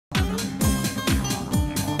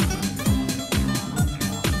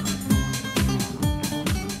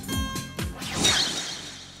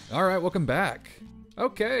Alright, welcome back.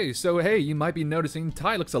 Okay, so hey, you might be noticing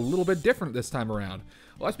Ty looks a little bit different this time around.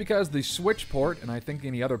 Well, that's because the Switch port, and I think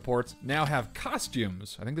any other ports, now have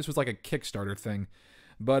costumes. I think this was like a Kickstarter thing.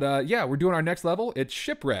 But yeah, we're doing our next level. It's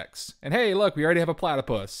Shipwrecks. And hey, look, we already have a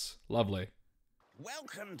platypus. Lovely.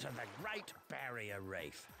 Welcome to the Great Barrier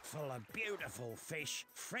Reef, full of beautiful fish,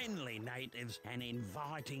 friendly natives, and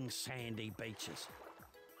inviting sandy beaches.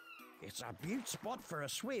 It's a beaut spot for a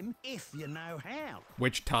swim if you know how.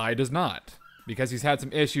 Which Ty does not, because he's had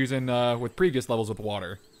some issues in with previous levels with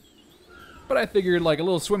water. But I figured like a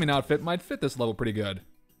little swimming outfit might fit this level pretty good.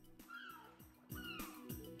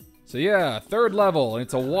 So yeah, third level, and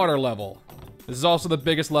it's a water level. This is also the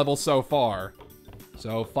biggest level so far.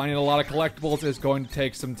 So finding a lot of collectibles is going to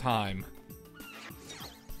take some time.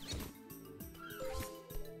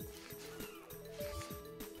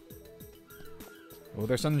 Oh,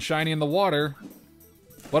 there's something shiny in the water.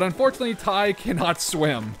 But unfortunately, Ty cannot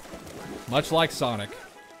swim. Much like Sonic.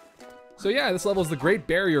 So yeah, this level is the Great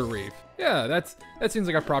Barrier Reef. Yeah, that seems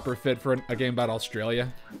like a proper fit for a game about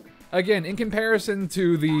Australia. Again, in comparison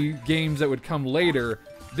to the games that would come later,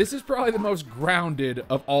 this is probably the most grounded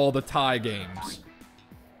of all the Ty games.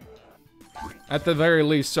 At the very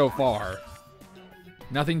least so far.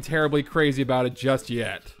 Nothing terribly crazy about it just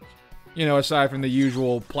yet. You know, aside from the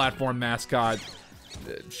usual platform mascot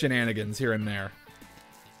shenanigans here and there.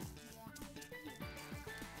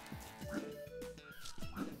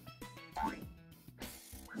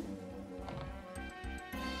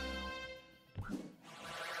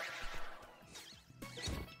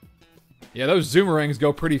 Yeah, those zoomerangs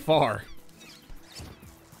go pretty far.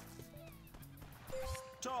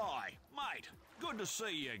 Ty, mate, good to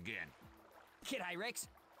see you again. G'day, Rex.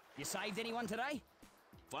 You saved anyone today?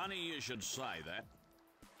 Funny you should say that.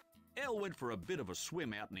 Elle went for a bit of a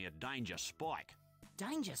swim out near Danger Spike.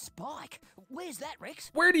 Danger Spike? Where's that, Rex?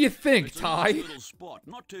 Where do you think, It's a Ty? nice little spot,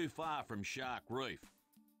 not too far from Shark Reef.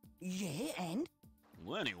 Yeah, and?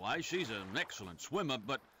 Well, anyway, she's an excellent swimmer,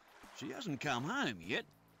 but she hasn't come home yet.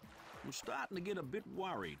 I'm starting to get a bit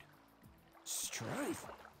worried. Struth.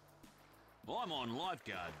 I'm on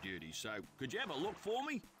lifeguard duty, so could you have a look for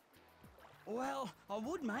me? Well, I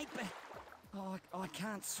would, mate, but I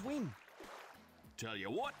can't swim. Tell you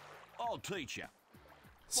what, I'll teach you.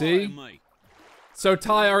 See? Follow me. So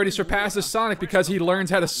Ty already surpasses Sonic because he learns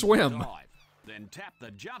how to swim. Dive, then tap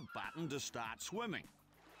the jump button to start swimming.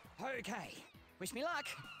 Okay. Wish me luck.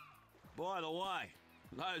 By the way,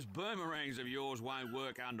 those boomerangs of yours won't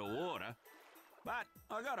work underwater, but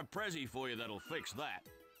I got a prezi for you that'll fix that.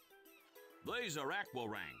 These are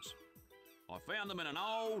aquarangs. I found them in an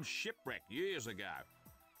old shipwreck years ago.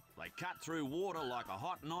 They cut through water like a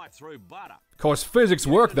hot knife through butter. Of course, physics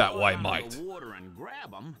work that way, Under mate. the water and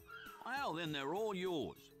grab them, well, then they're all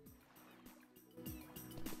yours.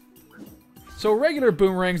 So regular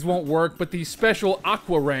boomerangs won't work, but these special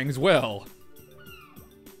aquarangs will.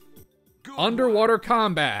 Good Underwater work.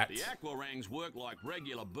 combat. The aquarangs work like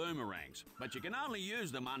regular boomerangs, but you can only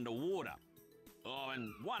use them underwater. Oh,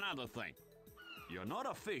 and one other thing. You're not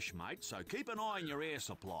a fish, mate, so keep an eye on your air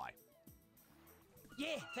supply.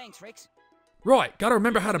 Yeah, thanks, Rex. Right, gotta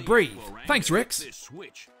remember how to The breathe. aquarang Thanks, hits Rex. This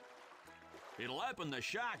switch. It'll open the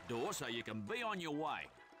shark door so you can be on your way.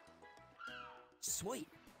 Sweet.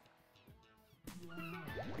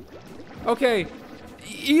 Okay,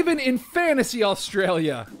 even in fantasy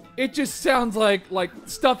Australia, it just sounds like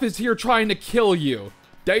stuff is here trying to kill you.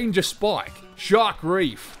 Danger Spike, Shark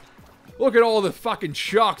Reef. Look at all the fucking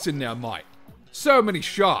sharks in there, mate. So many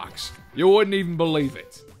sharks, you wouldn't even believe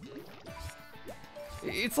it.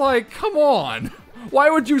 It's like, come on. Why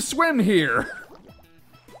would you swim here?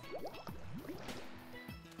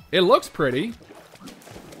 It looks pretty.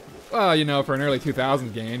 Well, you know, for an early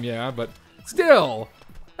 2000s game, yeah, but still.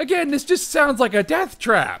 Again, this just sounds like a death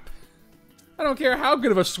trap. I don't care how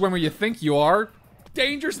good of a swimmer you think you are.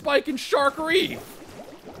 Danger Spike and Shark Reef.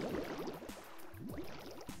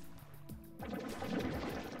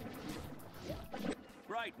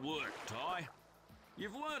 Great work, Ty.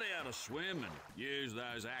 You've learned how to swim and use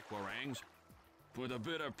those aquarangs. With a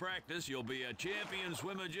bit of practice, you'll be a champion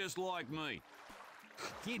swimmer just like me.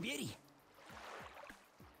 You beauty.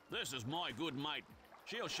 This is my good mate.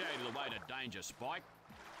 She'll show you the way to Danger Spike.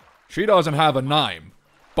 She doesn't have a name,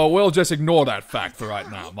 but we'll just ignore that fact for right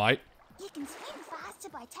now, mate. You can swim faster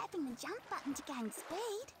by tapping the jump button to gain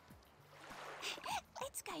speed.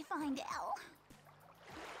 Let's go find Elle.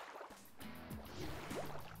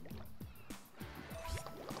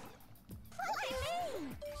 Follow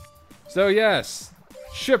me! So yes,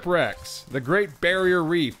 Shipwrecks, the Great Barrier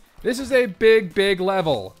Reef. This is a big, big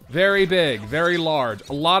level. Very big, very large.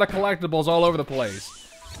 A lot of collectibles all over the place.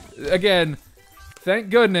 Again, thank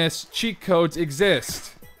goodness cheat codes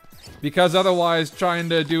exist. Because otherwise, trying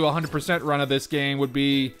to do a 100% run of this game would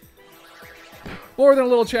be more than a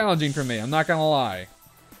little challenging for me, I'm not gonna lie.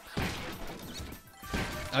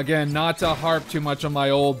 Again, not to harp too much on my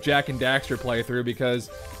old Jak and Daxter playthrough because,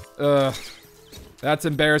 that's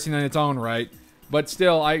embarrassing in its own right. But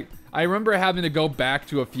still, I remember having to go back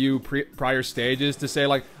to a few prior stages to say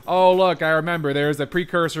like, oh look, I remember there's a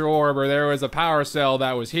precursor orb or there was a power cell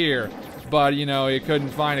that was here. But, you know, you couldn't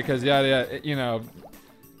find it because, you know.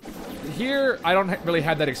 Here, I don't really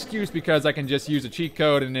have that excuse because I can just use a cheat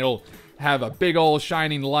code and it'll have a big old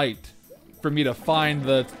shining light for me to find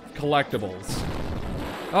the collectibles.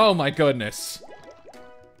 Oh my goodness.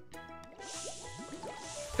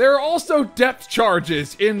 There are also depth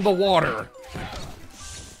charges in the water.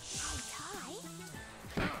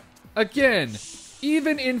 Again,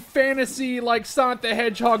 even in fantasy like Sonic the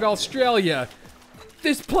Hedgehog Australia,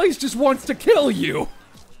 this place just wants to kill you.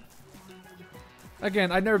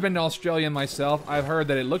 Again, I've never been to Australia myself. I've heard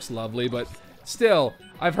that it looks lovely, but still,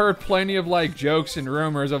 I've heard plenty of like jokes and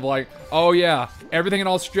rumors of like, oh yeah, everything in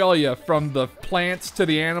Australia, from the plants to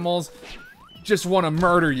the animals, just want to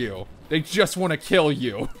murder you. They just want to kill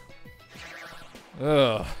you.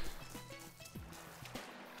 Ugh.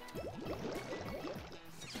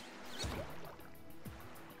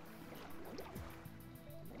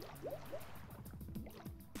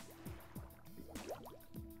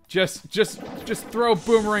 Just throw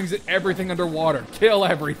boomerangs at everything underwater. Kill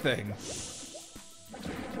everything.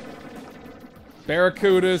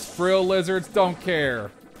 Barracudas, frill lizards, don't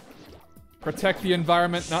care. Protect the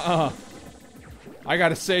environment, nuh-uh. I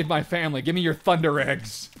gotta save my family. Give me your thunder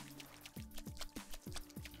eggs.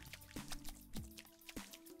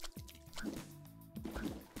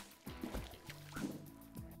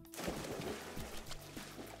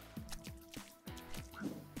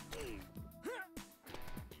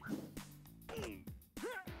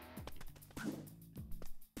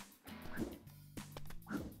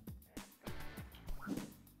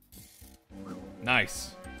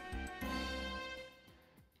 Nice.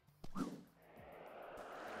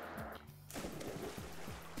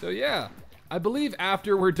 So yeah, I believe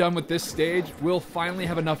after we're done with this stage, we'll finally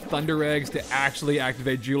have enough Thunder Eggs to actually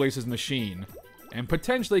activate Julius's machine, and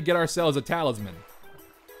potentially get ourselves a talisman.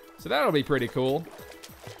 So that'll be pretty cool.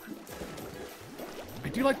 I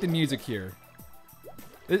do like the music here.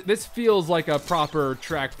 This feels like a proper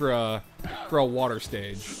track for a water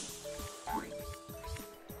stage.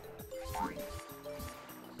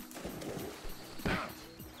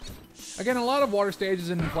 Again, a lot of water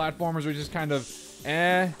stages and platformers are just kind of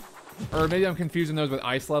or maybe I'm confusing those with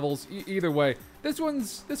ice levels. Either way, this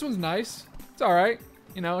one's nice. It's all right.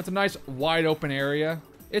 You know, it's a nice wide open area.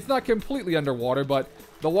 It's not completely underwater, but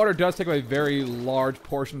the water does take up a very large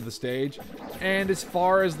portion of the stage. And as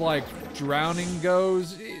far as like drowning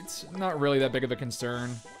goes, it's not really that big of a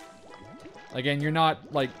concern. Again, you're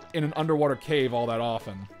not like in an underwater cave all that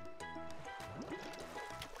often.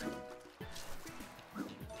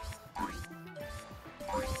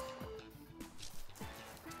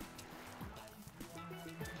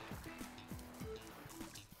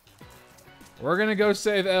 We're gonna go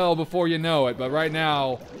save Elle before you know it, but right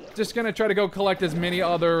now, just gonna try to go collect as many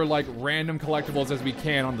other, like, random collectibles as we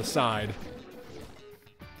can on the side.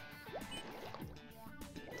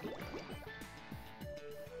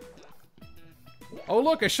 Oh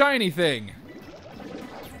look, a shiny thing!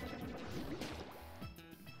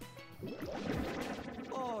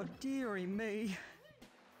 Oh, dearie me.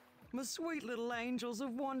 My sweet little angels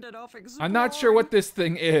have wandered off exploring. I'm not sure what this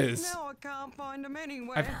thing is. Now I can't find them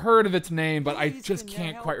anywhere. I've heard of its name, but I Please, just can you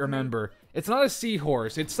can't help quite me? remember. It's not a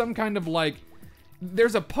seahorse. It's some kind of, like...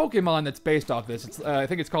 There's a Pokemon that's based off this. It's, I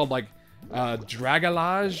think it's called, like,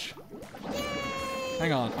 Dragalage?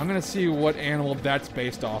 Hang on. I'm gonna see what animal that's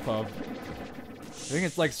based off of. I think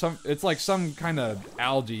it's like some kind of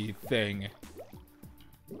algae thing.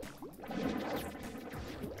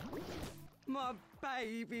 My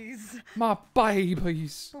babies. My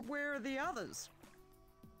babies. But where are the others?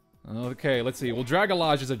 Okay, let's see. Well,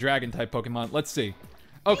 Dragalage is a dragon-type Pokemon. Let's see.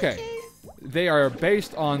 Okay. They are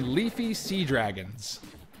based on leafy sea dragons.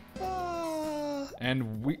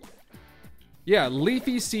 And we... Yeah,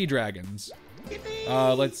 leafy sea dragons.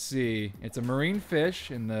 Let's see. It's a marine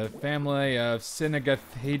fish in the family of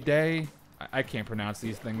Cynagathidae. I can't pronounce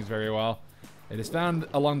these things very well. It is found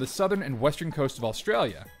along the southern and western coast of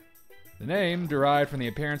Australia. The name derived from the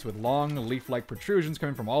appearance with long, leaf-like protrusions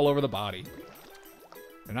coming from all over the body.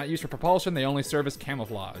 They're not used for propulsion, they only serve as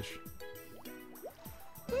camouflage.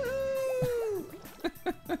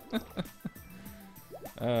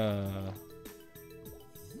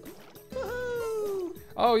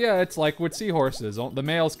 Oh yeah, it's like with seahorses. The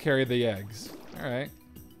males carry the eggs. Alright.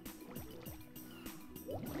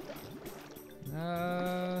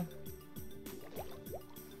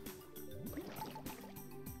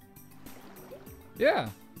 Yeah,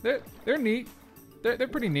 they're neat. They're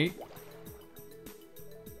pretty neat.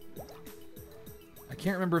 I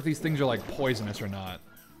can't remember if these things are like poisonous or not.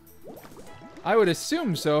 I would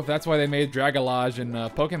assume so, if that's why they made Dragalage and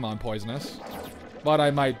Pokemon poisonous. But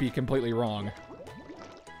I might be completely wrong.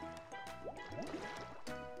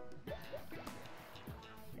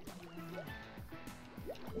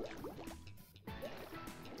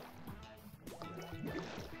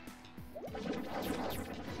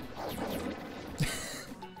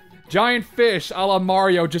 Giant fish a la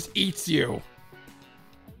Mario just eats you.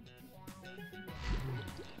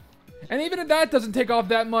 And even if that doesn't take off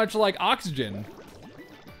that much, like, oxygen,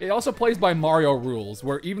 it also plays by Mario rules,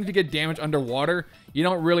 where even if you get damaged underwater, you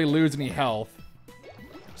don't really lose any health.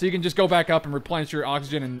 So you can just go back up and replenish your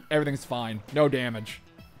oxygen and everything's fine. No damage.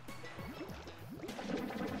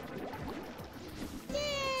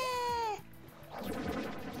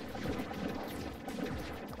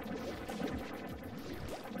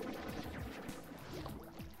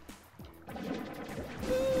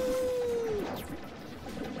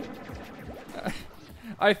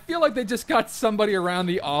 I feel like they just got somebody around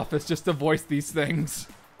the office just to voice these things.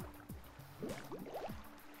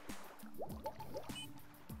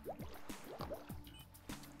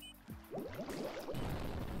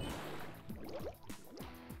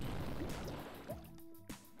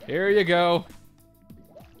 Here you go.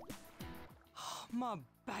 My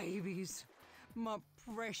babies. My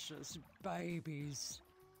precious babies.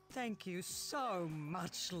 Thank you so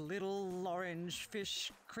much, little orange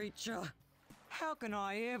fish creature. How can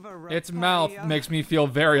I ever repay Its mouth ya? makes me feel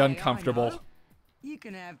very Hey, I uncomfortable. know. You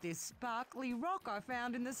can have this sparkly rock I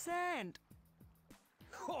found in the sand.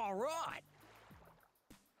 All right.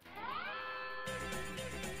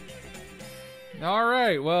 All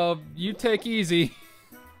right, well, you take easy.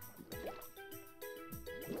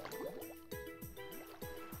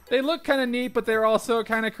 They look kind of neat, but they're also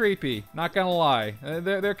kind of creepy. Not gonna lie.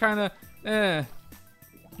 They're kind of,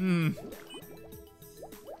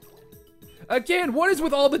 Again, what is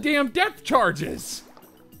with all the damn depth charges?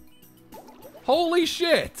 Holy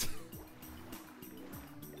shit.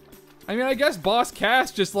 I mean, I guess Boss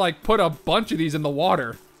Cass just, like, put a bunch of these in the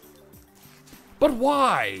water. But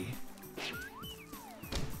why?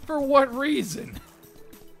 For what reason?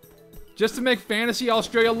 Just to make Fantasy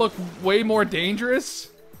Australia look way more dangerous?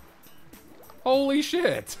 Holy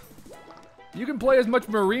shit. You can play as much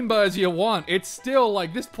Marimba as you want. It's still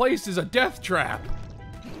like, this place is a death trap.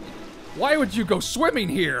 Why would you go swimming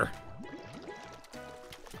here?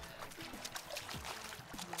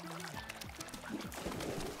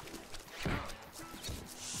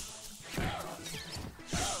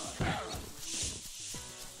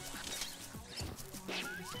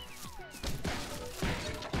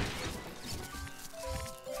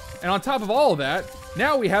 And on top of all of that,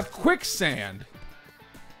 now we have quicksand.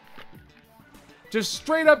 Just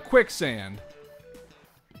straight up quicksand.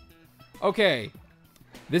 Okay.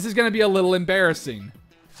 This is gonna be a little embarrassing.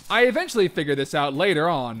 I eventually figured this out later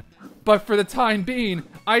on, but for the time being,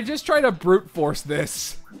 I just try to brute force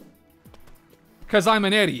this. 'Cause I'm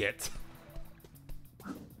an idiot.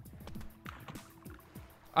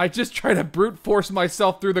 I just try to brute force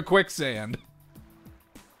myself through the quicksand.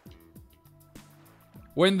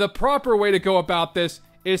 When the proper way to go about this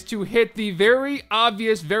is to hit the very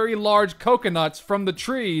obvious, very large coconuts from the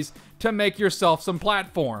trees to make yourself some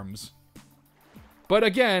platforms. But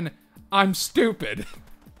again, I'm stupid.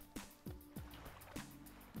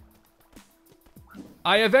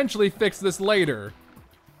 I eventually fixed this later.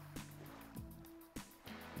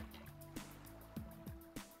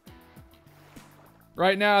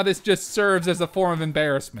 Right now, this just serves as a form of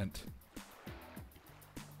embarrassment.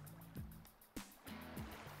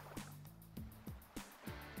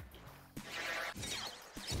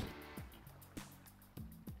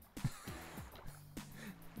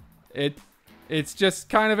 It's just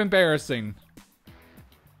kind of embarrassing.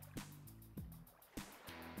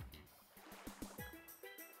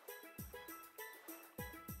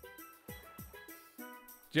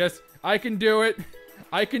 I can do it.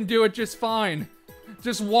 I can do it just fine.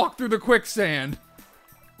 Just walk through the quicksand.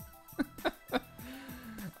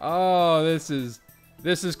 Oh, this is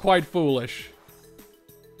quite foolish.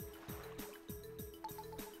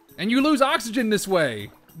 And you lose oxygen this way,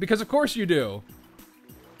 because of course you do.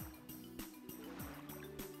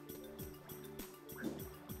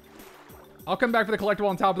 I'll come back for the collectible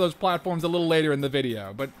on top of those platforms a little later in the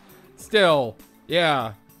video, but still,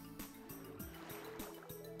 yeah.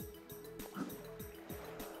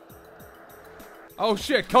 Oh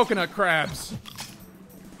shit, coconut crabs.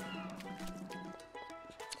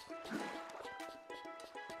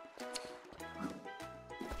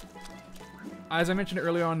 As I mentioned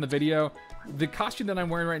earlier on in the video, the costume that I'm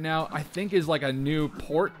wearing right now, I think is like a new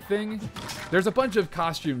port thing. There's a bunch of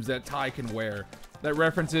costumes that Ty can wear that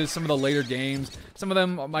references some of the later games. Some of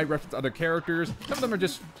them might reference other characters. Some of them are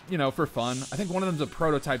just, you know, for fun. I think one of them's a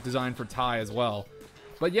prototype design for Ty as well.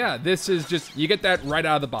 But yeah, this is just, you get that right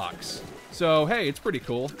out of the box. So, hey, it's pretty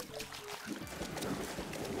cool.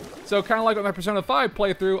 So, kind of like with my Persona 5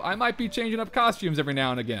 playthrough, I might be changing up costumes every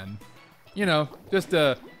now and again. You know, just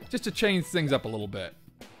to change things up a little bit.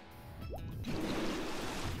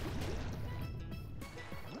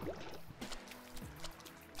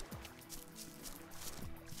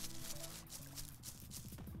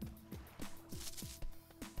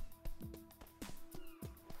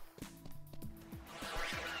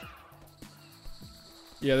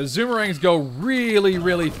 Yeah, the Zoomerangs go really,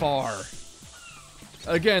 really far.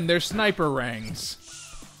 Again, they're sniper rangs.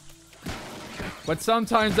 But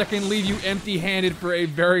sometimes that can leave you empty-handed for a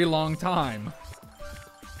very long time.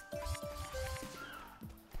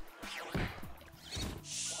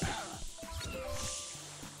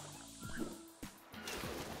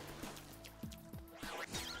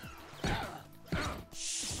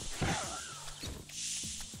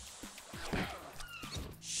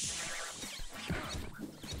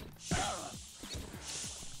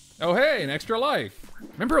 Oh hey, an extra life.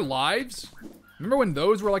 Remember lives? Remember when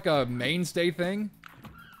those were like a mainstay thing?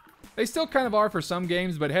 They still kind of are for some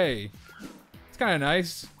games, but hey, it's kind of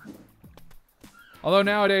nice. Although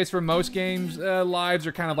nowadays for most games, lives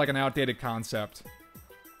are kind of like an outdated concept.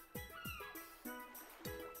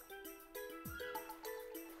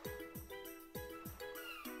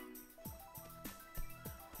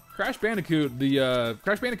 Crash Bandicoot, the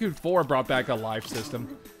Crash Bandicoot 4 brought back a life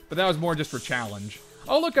system, but that was more just for challenge.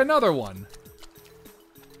 Oh, look, another one.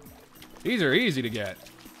 These are easy to get.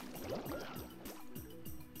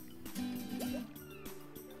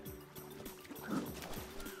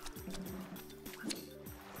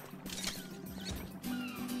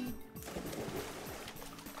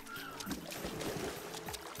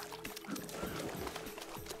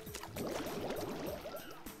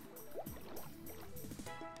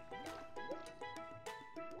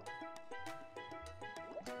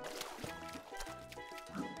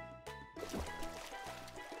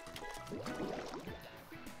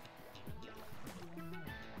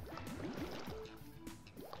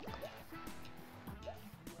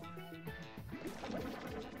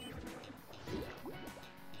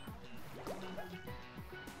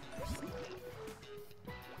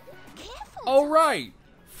 Oh right,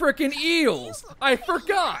 frickin' eels! I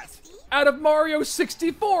forgot! Out of Mario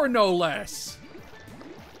 64, no less!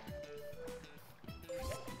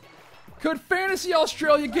 Could Fantasy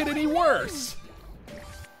Australia get any worse?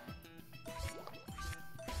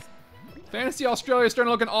 Fantasy Australia is starting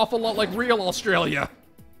to look an awful lot like real Australia.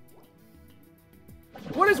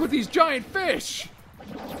 What is with these giant fish?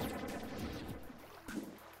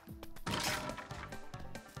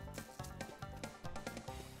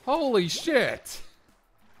 Holy shit!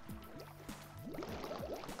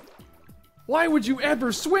 Why would you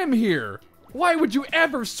ever swim here? Why would you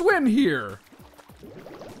ever swim here?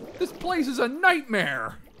 This place is a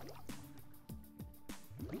nightmare!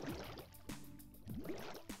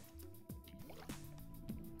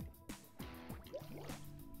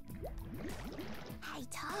 Hey,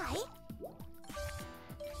 Ty.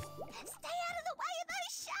 Stay out of the way of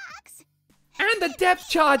those sharks! And the depth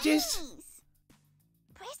charges!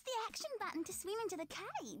 Press the action button to swim into the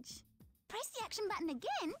cage. Press the action button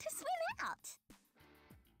again to swim out.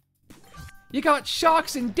 You got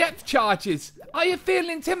sharks and depth charges. Are you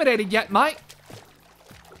feeling intimidated yet, mate?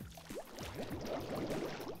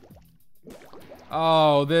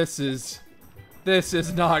 Oh, this is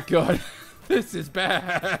not good. This is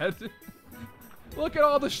bad. Look at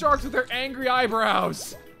all the sharks with their angry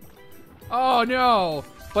eyebrows. Oh no,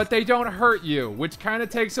 but they don't hurt you, which kind of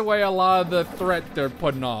takes away a lot of the threat they're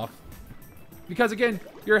putting off. Because again,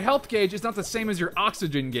 your health gauge is not the same as your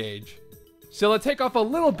oxygen gauge. So they'll take off a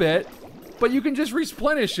little bit, but you can just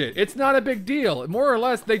replenish it. It's not a big deal. More or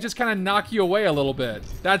less, they just kind of knock you away a little bit.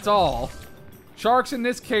 That's all. Sharks in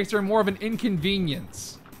this case are more of an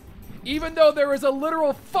inconvenience. Even though there is a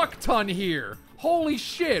literal fuck ton here. Holy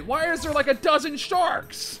shit, why is there like a dozen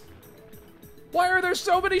sharks? Why are there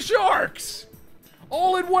so many sharks?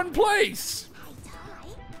 All in one place.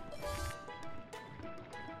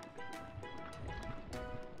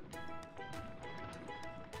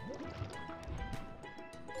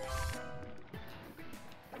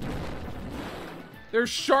 There's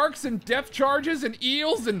sharks and depth charges and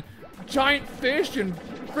eels and giant fish and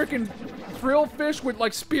frickin' thrill fish with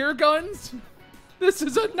like spear guns. This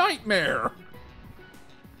is a nightmare.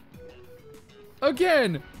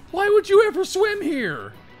 Again, why would you ever swim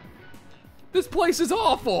here? This place is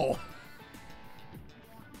awful.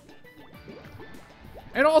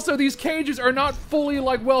 And also, these cages are not fully,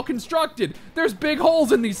 like, well constructed. There's big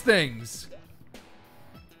holes in these things.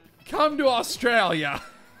 Come to Australia.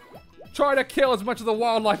 Try to kill as much of the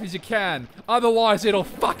wildlife as you can. Otherwise, it'll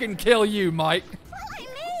fucking kill you, mate.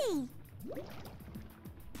 Follow me!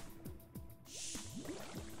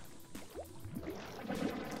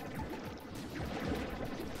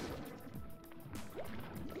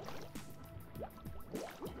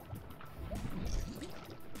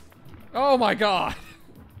 Oh my god.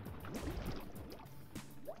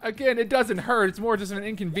 Again, it doesn't hurt. It's more just an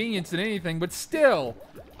inconvenience than anything, but still,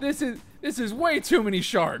 this is way too many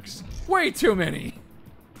sharks. Way too many.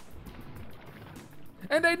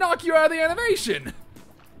 And they knock you out of the animation.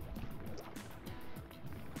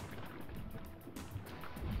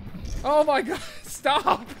 Oh my god,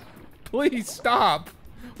 stop. Please stop.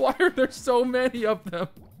 Why are there so many of them?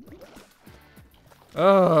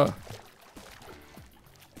 Ugh.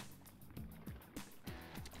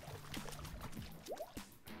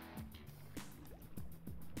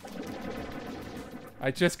 I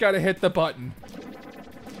just gotta hit the button.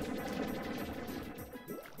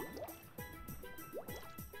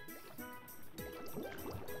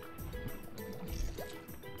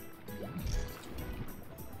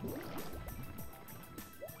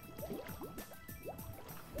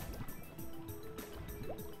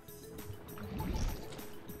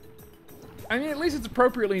 I mean, at least it's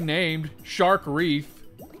appropriately named Shark Reef.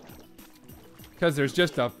 Because there's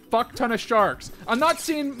just a fuck ton of sharks. I'm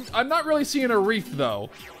not really seeing a reef though.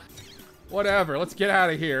 Whatever, let's get out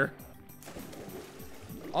of here.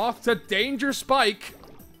 Off to Danger Spike.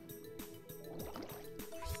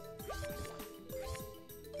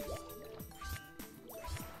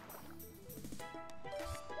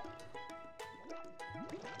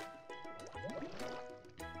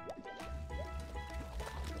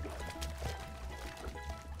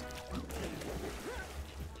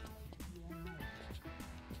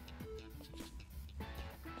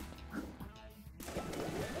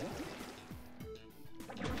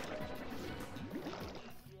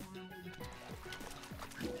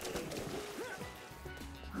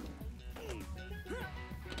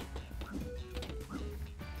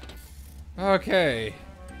 Okay.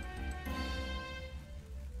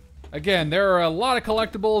 Again, there are a lot of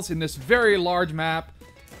collectibles in this very large map,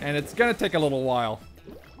 and it's gonna take a little while.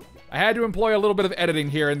 I had to employ a little bit of editing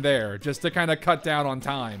here and there, just to kind of cut down on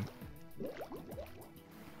time.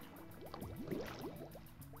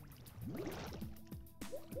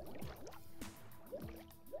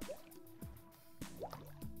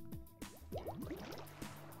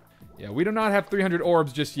 Yeah, we do not have 300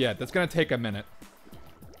 orbs just yet. That's gonna take a minute.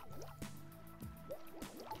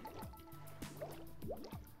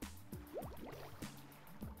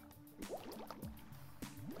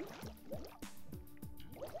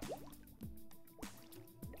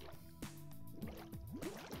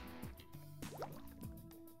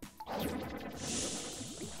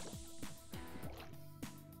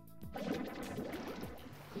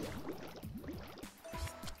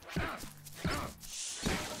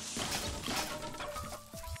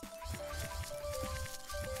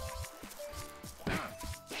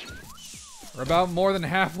 We're about more than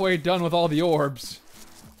halfway done with all the orbs.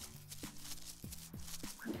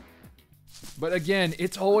 But again,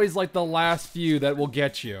 it's always like the last few that will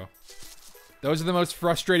get you. Those are the most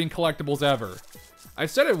frustrating collectibles ever.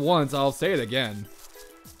 I've said it once, I'll say it again.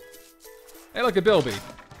 Hey, look at Bilby.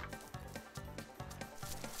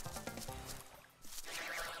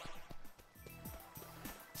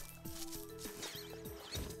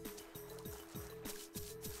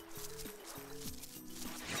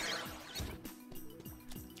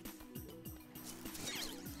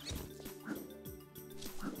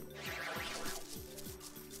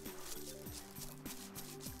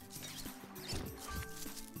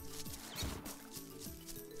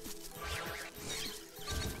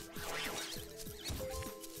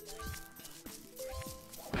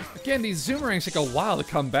 Again, these zoomerangs take a while to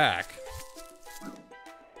come back.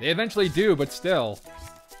 They eventually do, but still.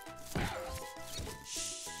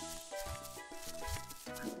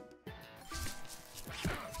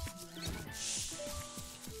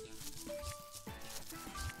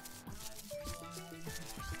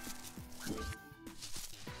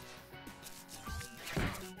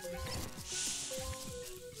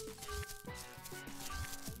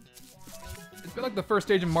 It's been like the first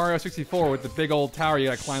stage in Mario 64 with the big old tower you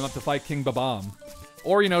gotta climb up to fight King Babam.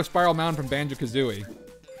 Or, you know, Spiral Mountain from Banjo-Kazooie.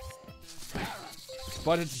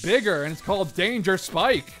 But it's bigger, and it's called Danger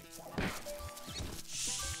Spike.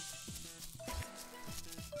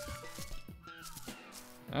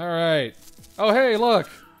 Alright. Oh, hey, look.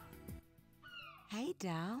 Hey,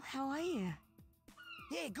 Dal, how are you?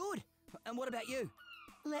 Yeah, good. And what about you?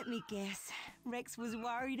 Let me guess. Rex was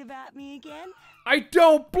worried about me again? I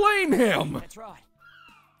don't blame him! That's right.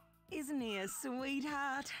 Isn't he a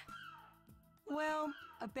sweetheart? Well,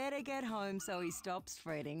 I better get home so he stops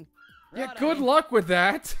fretting. Yeah, Righto. good luck with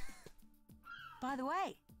that. By the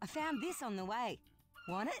way, I found this on the way.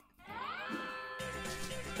 Want it?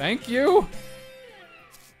 Thank you.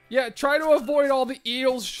 Yeah, try to avoid all the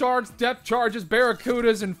eels, sharks, depth charges,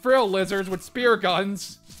 barracudas, and frill lizards with spear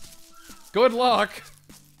guns. Good luck.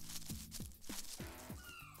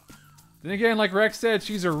 Then again, like Rex said,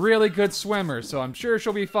 she's a really good swimmer, so I'm sure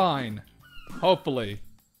she'll be fine. Hopefully.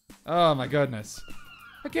 Oh my goodness.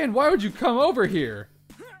 Again, why would you come over here?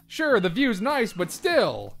 Sure, the view's nice, but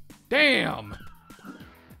still. Damn.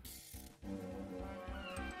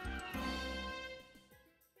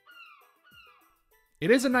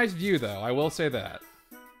 It is a nice view, though, I will say that.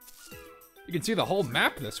 You can see the whole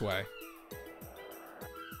map this way.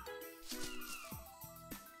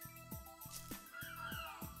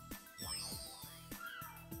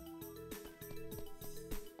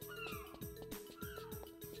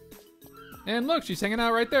 And look, she's hanging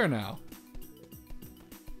out right there now.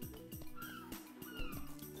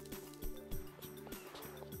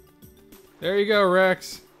 There you go,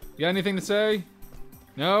 Rex. You got anything to say?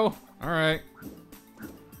 No? Alright.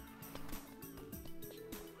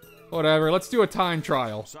 Whatever, let's do a time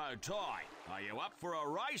trial. So, Ty, are you up for a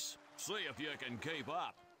race? See if you can keep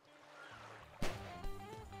up.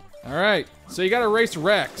 Alright, so you gotta race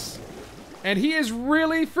Rex. And he is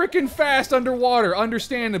really freaking fast underwater,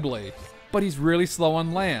 understandably. But he's really slow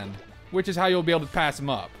on land, which is how you'll be able to pass him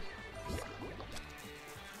up.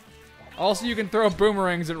 Also, you can throw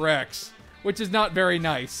boomerangs at Rex, which is not very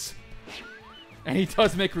nice. And he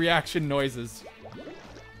does make reaction noises.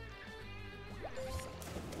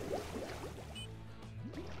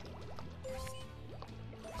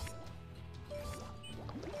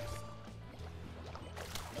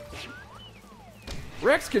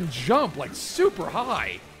 Rex can jump like super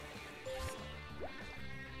high.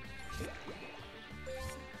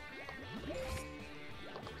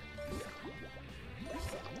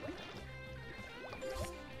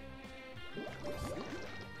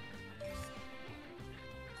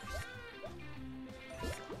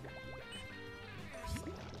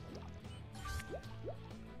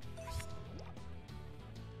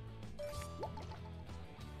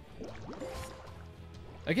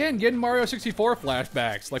 Again, getting Mario 64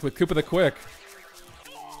 flashbacks, like with Koopa the Quick.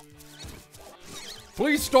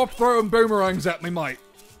 Please stop throwing boomerangs at me, mate.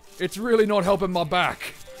 It's really not helping my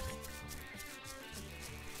back.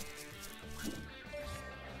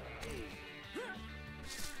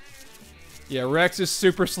 Yeah, Rex is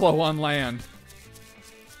super slow on land.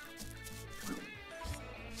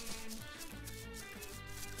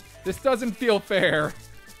 This doesn't feel fair.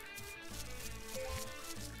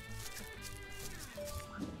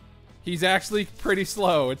 He's actually pretty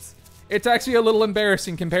slow. It's actually a little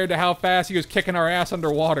embarrassing compared to how fast he was kicking our ass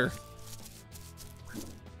underwater.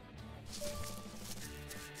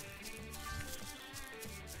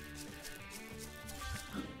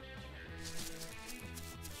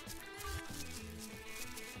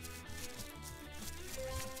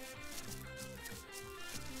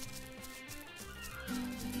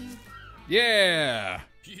 Yeah!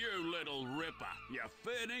 You little ripper, you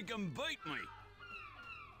fair dinkum beat me.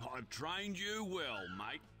 I've trained you well,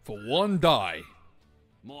 mate. For one die.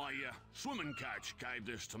 My swimming coach gave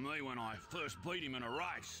this to me when I first beat him in a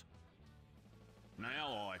race.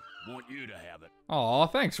 Now I want you to have it. Aw,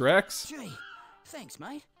 thanks, Rex. Gee, thanks,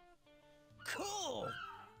 mate. Cool.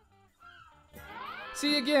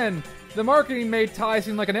 See, again, the marketing made Ty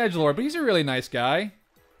seem like an edgelord, but he's a really nice guy.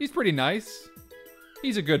 He's pretty nice.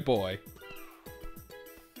 He's a good boy.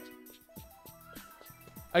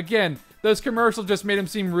 Again, those commercials just made him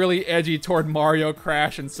seem really edgy toward Mario,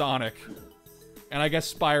 Crash, and Sonic. And I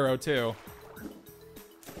guess Spyro, too.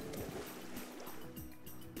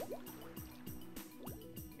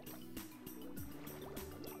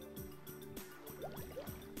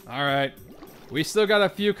 Alright. We still got a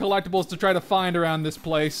few collectibles to try to find around this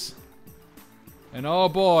place. And oh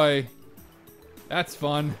boy. That's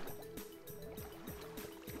fun.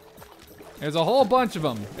 There's a whole bunch of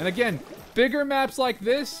them. And again, bigger maps like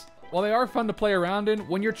this while they are fun to play around in,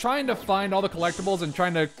 when you're trying to find all the collectibles and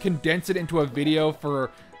trying to condense it into a video for,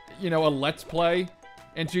 you know, a Let's Play,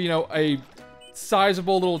 into, you know, a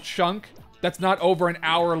sizable little chunk that's not over an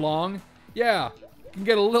hour long, yeah, it can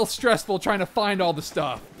get a little stressful trying to find all the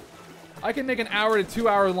stuff. I can make an hour to 2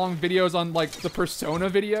 hour long videos on, like, the Persona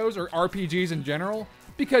videos, or RPGs in general,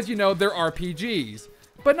 because, you know, they're RPGs,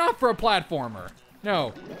 but not for a platformer.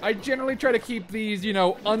 No, I generally try to keep these, you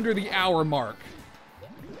know, under the hour mark.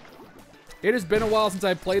 It has been a while since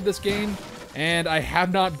I played this game, and I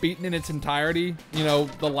have not beaten in its entirety, you know,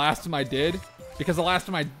 the last time I did, because the last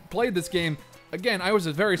time I played this game, again, I was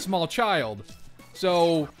a very small child.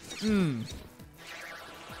 So,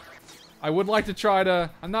 I would like to try to,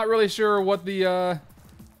 I'm not really sure what the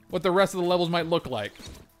rest of the levels might look like,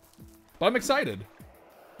 but I'm excited.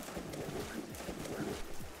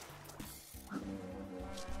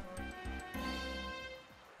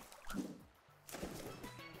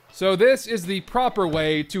 So this is the proper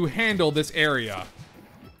way to handle this area.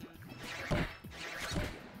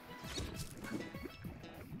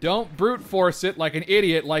 Don't brute force it like an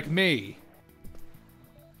idiot like me.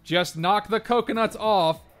 Just knock the coconuts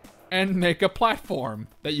off and make a platform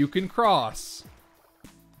that you can cross.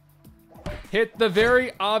 Hit the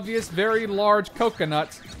very obvious, very large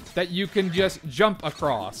coconuts that you can just jump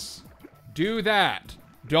across. Do that.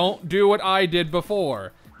 Don't do what I did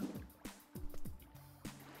before.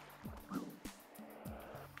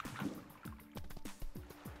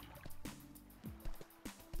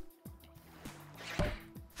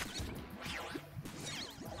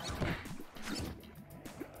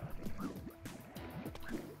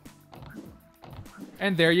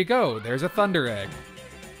 And there you go. There's a Thunder Egg.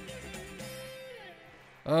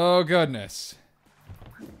 Oh, goodness.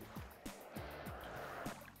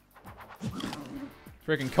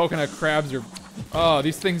 Freaking coconut crabs are... Oh,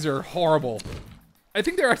 these things are horrible. I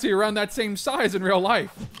think they're actually around that same size in real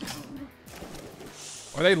life.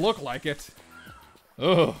 Or they look like it.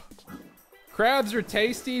 Ugh. Crabs are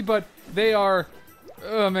tasty, but they are...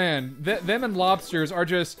 Oh, man. Them and lobsters are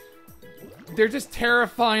just... They're just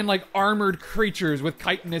terrifying, like, armored creatures with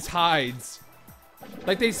chitinous hides.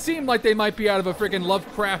 Like, they seem like they might be out of a freaking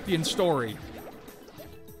Lovecraftian story.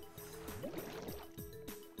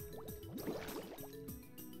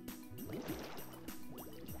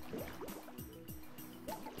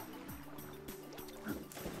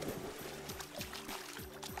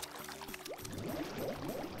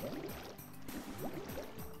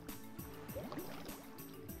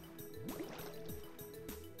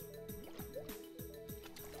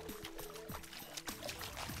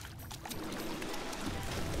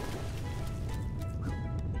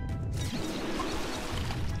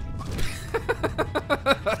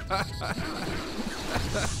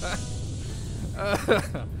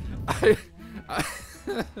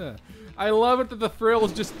 I love it that the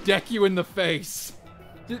thrills just deck you in the face.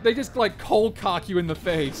 They just like cold cock you in the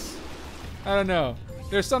face. I don't know.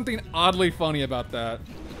 There's something oddly funny about that.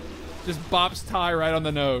 Just bops Ty right on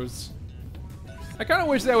the nose. I kind of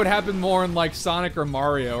wish that would happen more in like Sonic or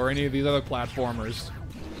Mario or any of these other platformers.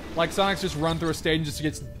 Like Sonic's just run through a stage and just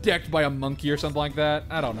gets decked by a monkey or something like that.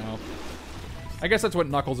 I don't know. I guess that's what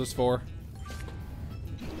Knuckles is for.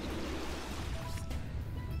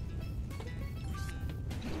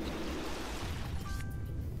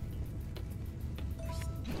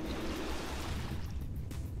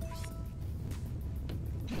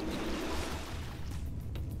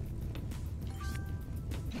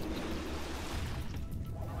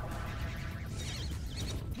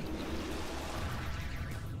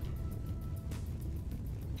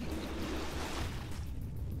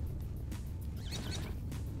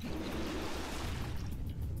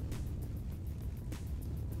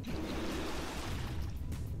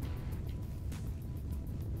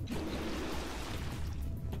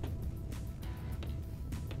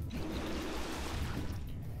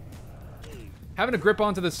 Having a grip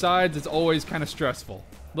onto the sides is always kind of stressful.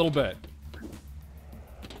 A little bit.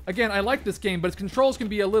 Again, I like this game, but its controls can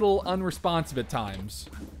be a little unresponsive at times.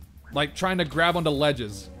 Like trying to grab onto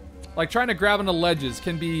ledges. Like trying to grab onto ledges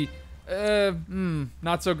can be,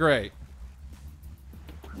 not so great.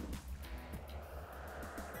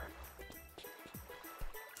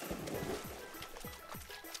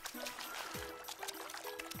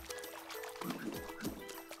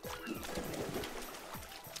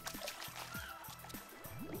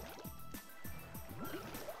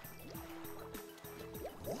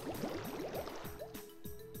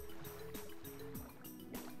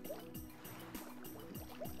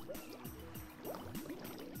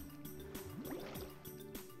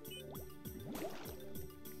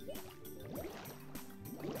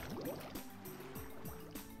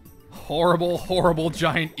 Horrible, horrible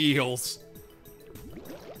giant eels.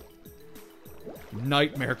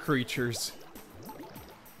 Nightmare creatures.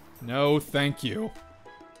 No, thank you.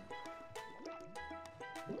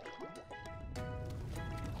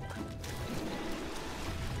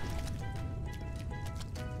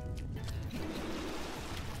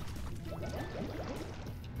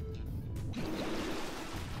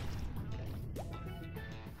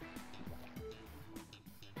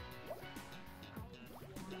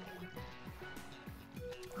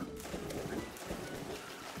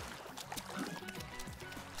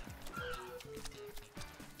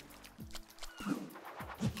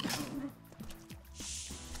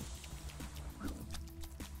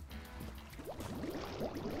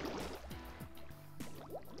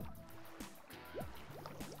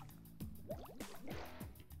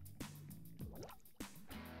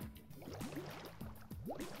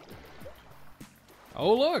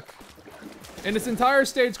 Oh, look! And this entire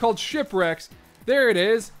stage called Shipwrecks. There it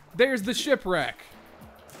is. There's the shipwreck.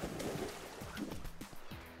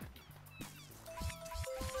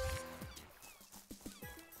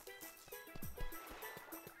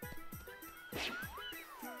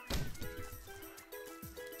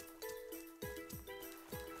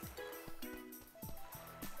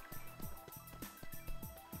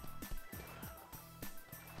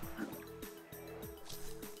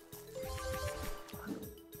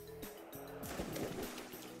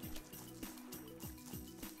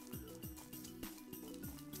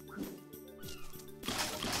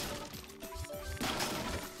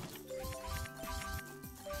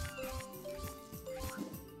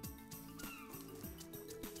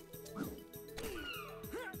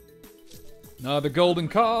 The golden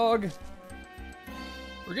cog.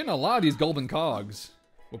 We're getting a lot of these golden cogs.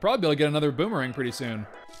 We'll probably be able to get another boomerang pretty soon.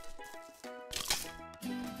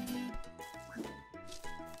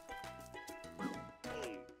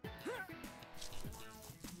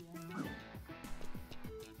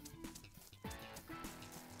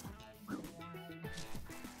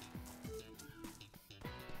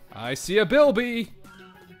 I see a bilby.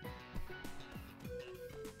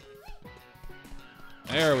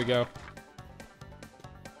 There we go.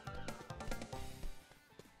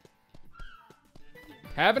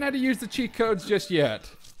 Haven't had to use the cheat codes just yet.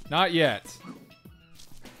 Not yet.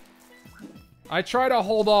 I try to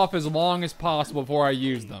hold off as long as possible before I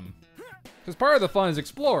use them. Because part of the fun is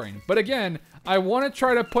exploring. But again, I want to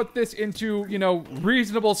try to put this into, you know,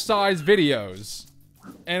 reasonable size videos.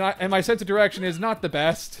 And my sense of direction is not the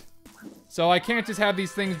best. So I can't just have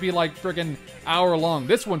these things be like friggin' hour long.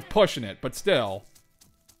 This one's pushing it, but still.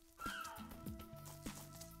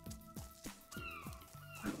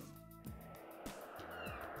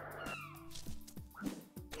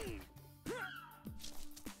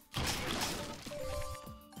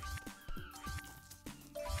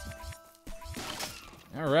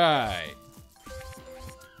 All right.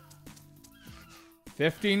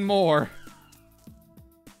 15 more.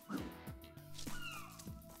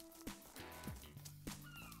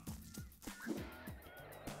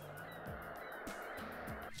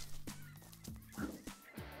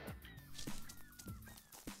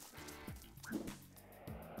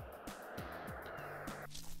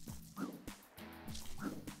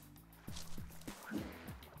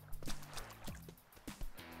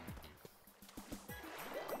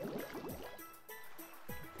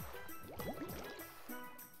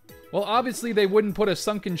 Well, obviously they wouldn't put a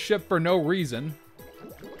sunken ship for no reason.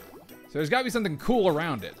 So there's gotta be something cool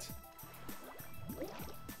around it.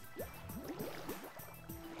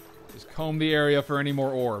 Just comb the area for any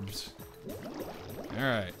more orbs.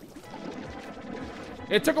 Alright.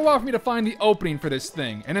 It took a while for me to find the opening for this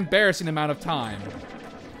thing. An embarrassing amount of time.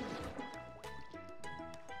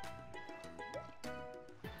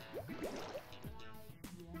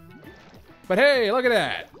 But hey, look at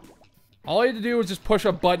that! All you had to do was just push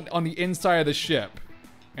a button on the inside of the ship.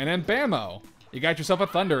 And then bammo! You got yourself a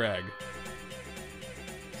Thunder Egg.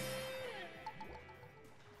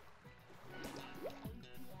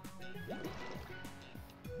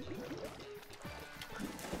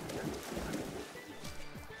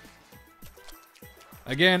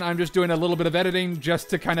 Again, I'm just doing a little bit of editing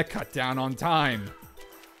just to kind of cut down on time.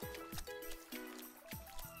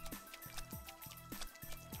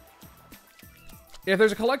 If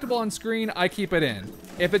there's a collectible on screen, I keep it in.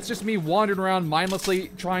 If it's just me wandering around mindlessly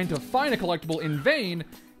trying to find a collectible in vain,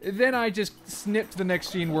 then I just snip to the next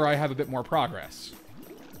scene where I have a bit more progress.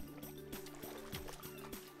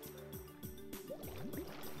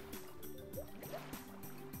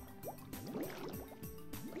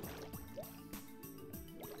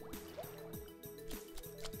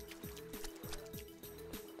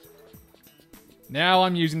 Now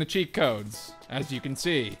I'm using the cheat codes, as you can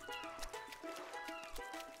see.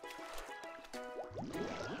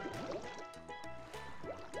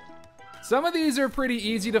 Some of these are pretty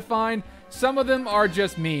easy to find. Some of them are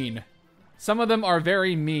just mean. Some of them are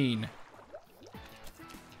very mean.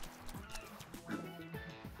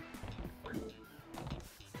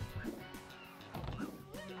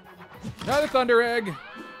 Another Thunder Egg.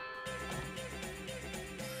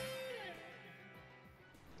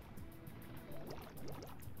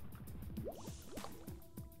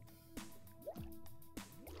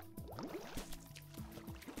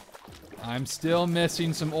 I'm still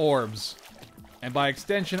missing some orbs. And by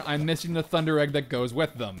extension, I'm missing the Thunder Egg that goes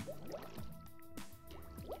with them.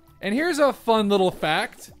 And here's a fun little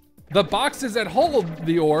fact. The boxes that hold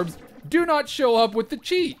the orbs do not show up with the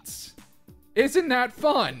cheats. Isn't that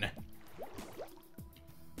fun?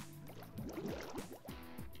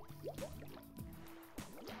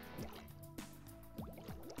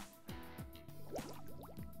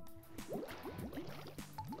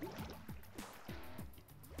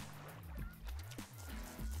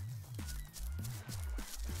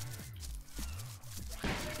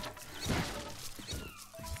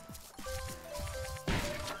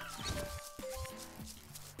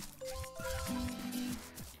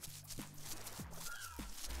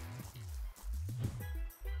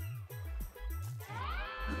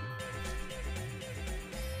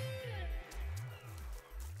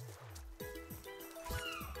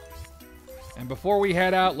 And before we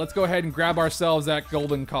head out, let's go ahead and grab ourselves that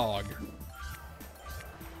golden cog.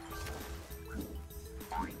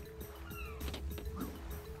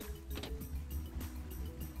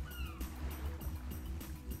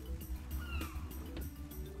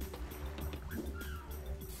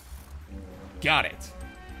 Got it.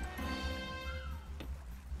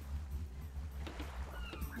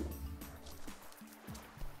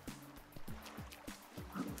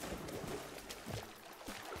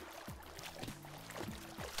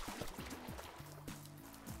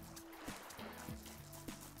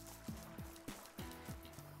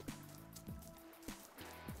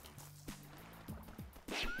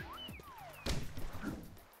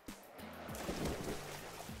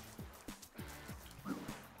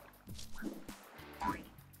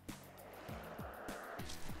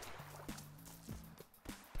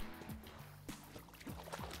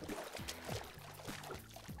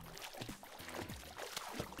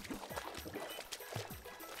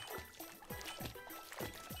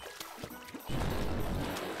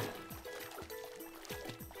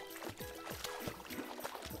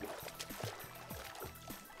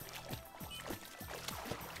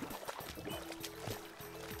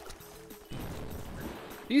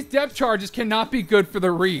 These depth charges cannot be good for the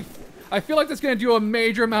reef. I feel like that's going to do a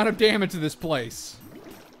major amount of damage to this place.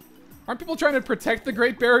 Aren't people trying to protect the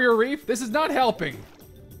Great Barrier Reef? This is not helping.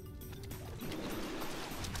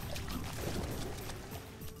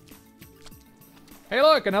 Hey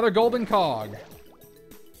look, another golden cog.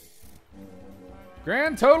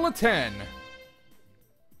 Grand total of 10.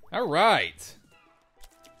 All right.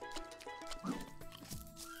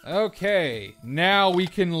 Okay, now we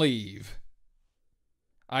can leave.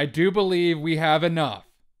 I do believe we have enough.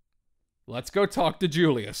 Let's go talk to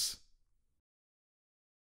Julius.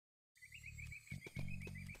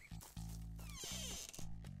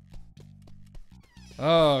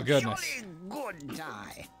 Oh, goodness. Jolly good,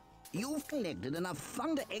 Ty. You've collected enough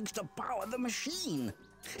Thunder Eggs to power the machine.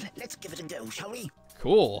 Let's give it a go, shall we?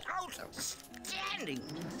 Cool. Outstanding!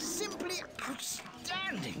 Simply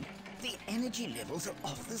outstanding! The energy levels are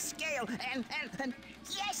off the scale, and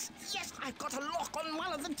yes, I've got a lock on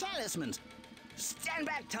one of the talismans. Stand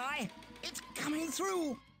back, Ty. It's coming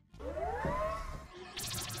through.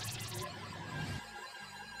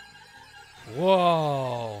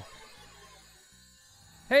 Whoa.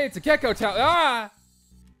 Hey, it's a gecko tower. Ah!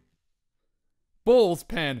 Bull's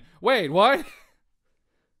pen. Wait, what?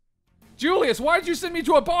 Julius, why'd you send me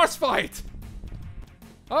to a boss fight?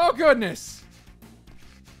 Oh, goodness.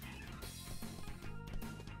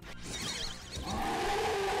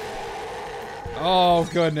 Oh,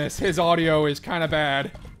 goodness. His audio is kind of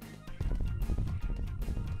bad.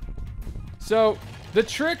 So, the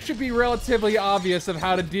trick should be relatively obvious of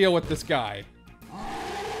how to deal with this guy.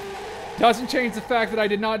 Doesn't change the fact that I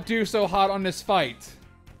did not do so hot on this fight.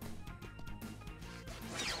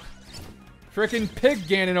 Frickin' Pig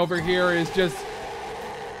Ganon over here is just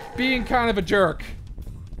being kind of a jerk.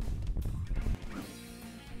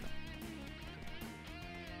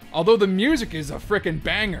 Although the music is a frickin'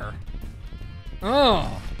 banger.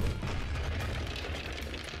 Oh.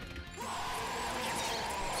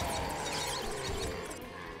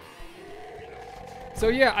 So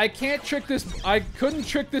yeah, I couldn't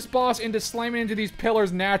trick this boss into slamming into these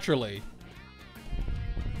pillars naturally.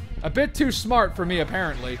 A bit too smart for me,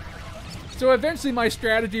 apparently. So eventually my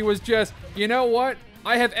strategy was just, you know what?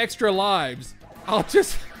 I have extra lives. I'll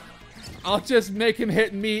just make him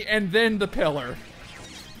hit me and then the pillar.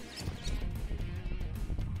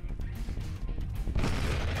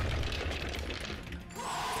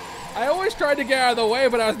 I always tried to get out of the way,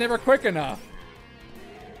 but I was never quick enough.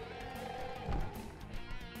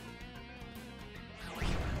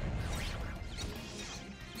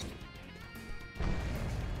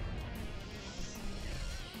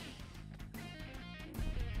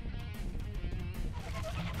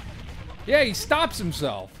 Yeah, he stops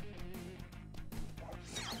himself.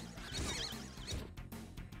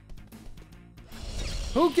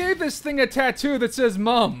 Who gave this thing a tattoo that says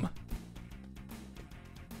Mum?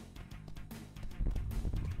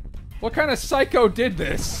 What kind of psycho did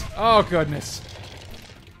this? Oh, goodness.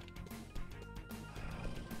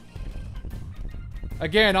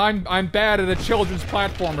 Again, I'm bad at a children's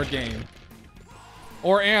platformer game.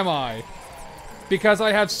 Or am I? Because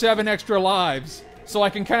I have 7 extra lives. So I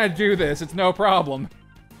can kind of do this, it's no problem.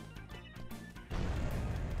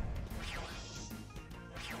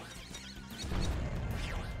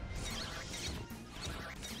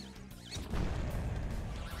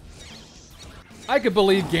 I could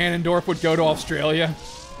believe Ganondorf would go to Australia.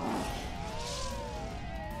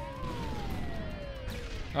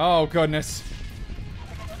 Oh, goodness.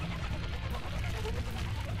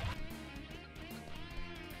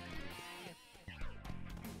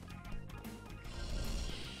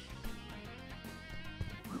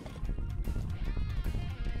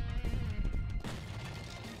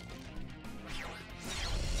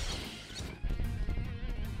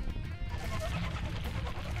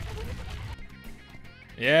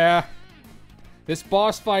 Yeah. This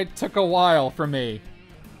boss fight took a while for me.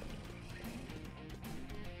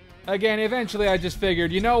 Again, eventually I just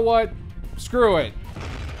figured, you know what? Screw it.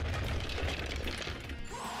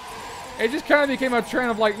 It just kind of became a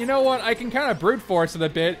trend of like, you know what? I can kind of brute force it a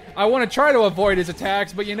bit. I want to try to avoid his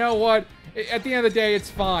attacks, but you know what? At the end of the day,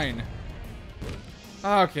 it's fine.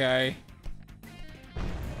 Okay.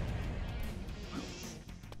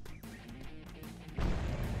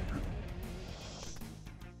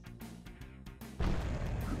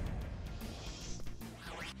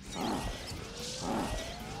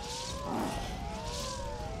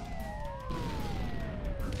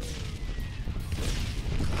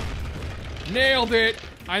 Nailed it!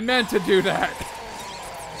 I meant to do that.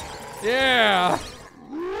 Yeah!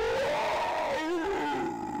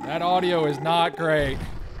 That audio is not great.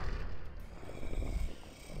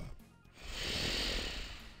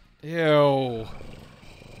 Ew.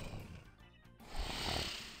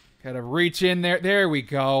 Gotta reach in there. There we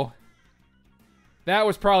go. That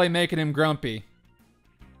was probably making him grumpy.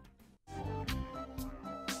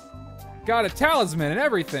 Got a talisman and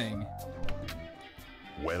everything.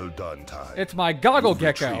 Well done, Ty. It's my goggle You've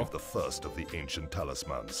gecko. retrieved the first of the ancient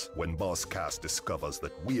talismans. When Boss Cass discovers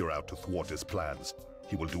that we're out to thwart his plans,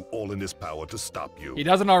 he will do all in his power to stop you. He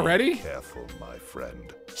doesn't already? Be careful, my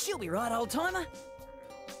friend. She'll be right, old-timer.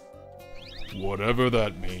 Whatever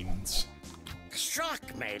that means.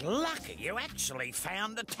 Struck me lucky you actually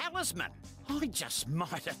found the talisman. I just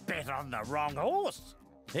might have bet on the wrong horse.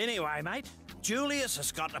 Anyway, mate, Julius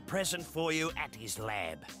has got a present for you at his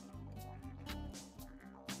lab.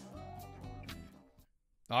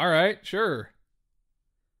 Alright, sure.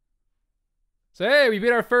 So hey, we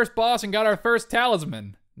beat our first boss and got our first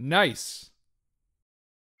talisman. Nice.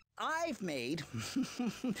 I've made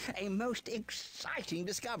a most exciting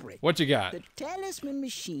discovery. What you got? The talisman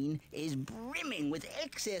machine is brimming with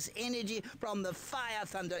excess energy from the Fire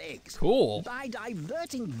Thunder eggs. Cool. By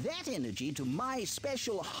diverting that energy to my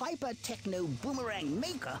special hyper-techno boomerang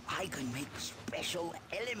maker, I can make special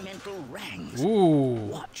elemental rangs. Ooh.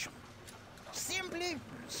 Watch. Simply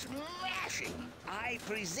smashing. I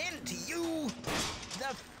present to you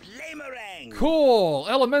the Flamerang. Cool.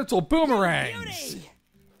 Elemental boomerangs. Beauty.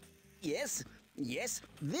 Yes,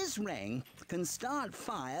 this rang can start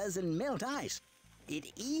fires and melt ice.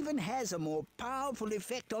 It even has a more powerful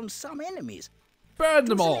effect on some enemies. Burn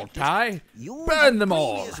them all, Ty. Use Burn the them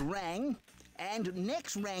all. previous rang and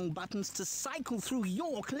next rang buttons to cycle through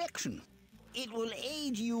your collection. It will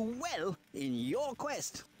aid you well in your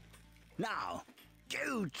quest. Now,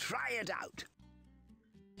 do try it out.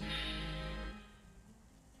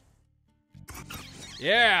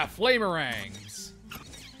 Yeah, flamerangs.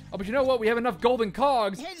 Oh, but you know what? We have enough golden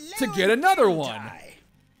cogs to Hello get another again, one. Ty.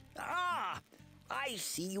 Ah, I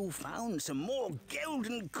see you found some more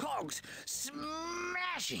golden cogs.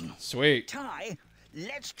 Smashing. Sweet. Ty,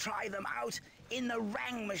 Let's try them out in the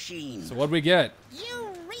Rang machine. So what'd we get?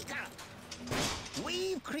 Eureka!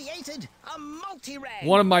 We've created a multi-rang.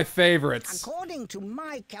 One of my favorites. According to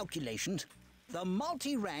my calculations, the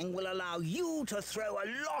multi-rang will allow you to throw a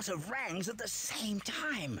lot of rangs at the same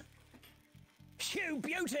time. You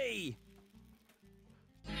beauty!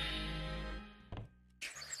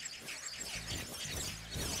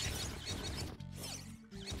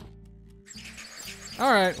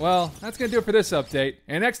 Alright, well, that's gonna do it for this update.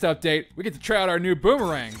 And next update, we get to try out our new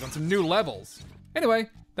boomerangs on some new levels. Anyway,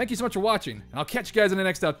 thank you so much for watching, and I'll catch you guys in the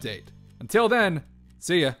next update. Until then,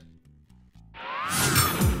 see ya.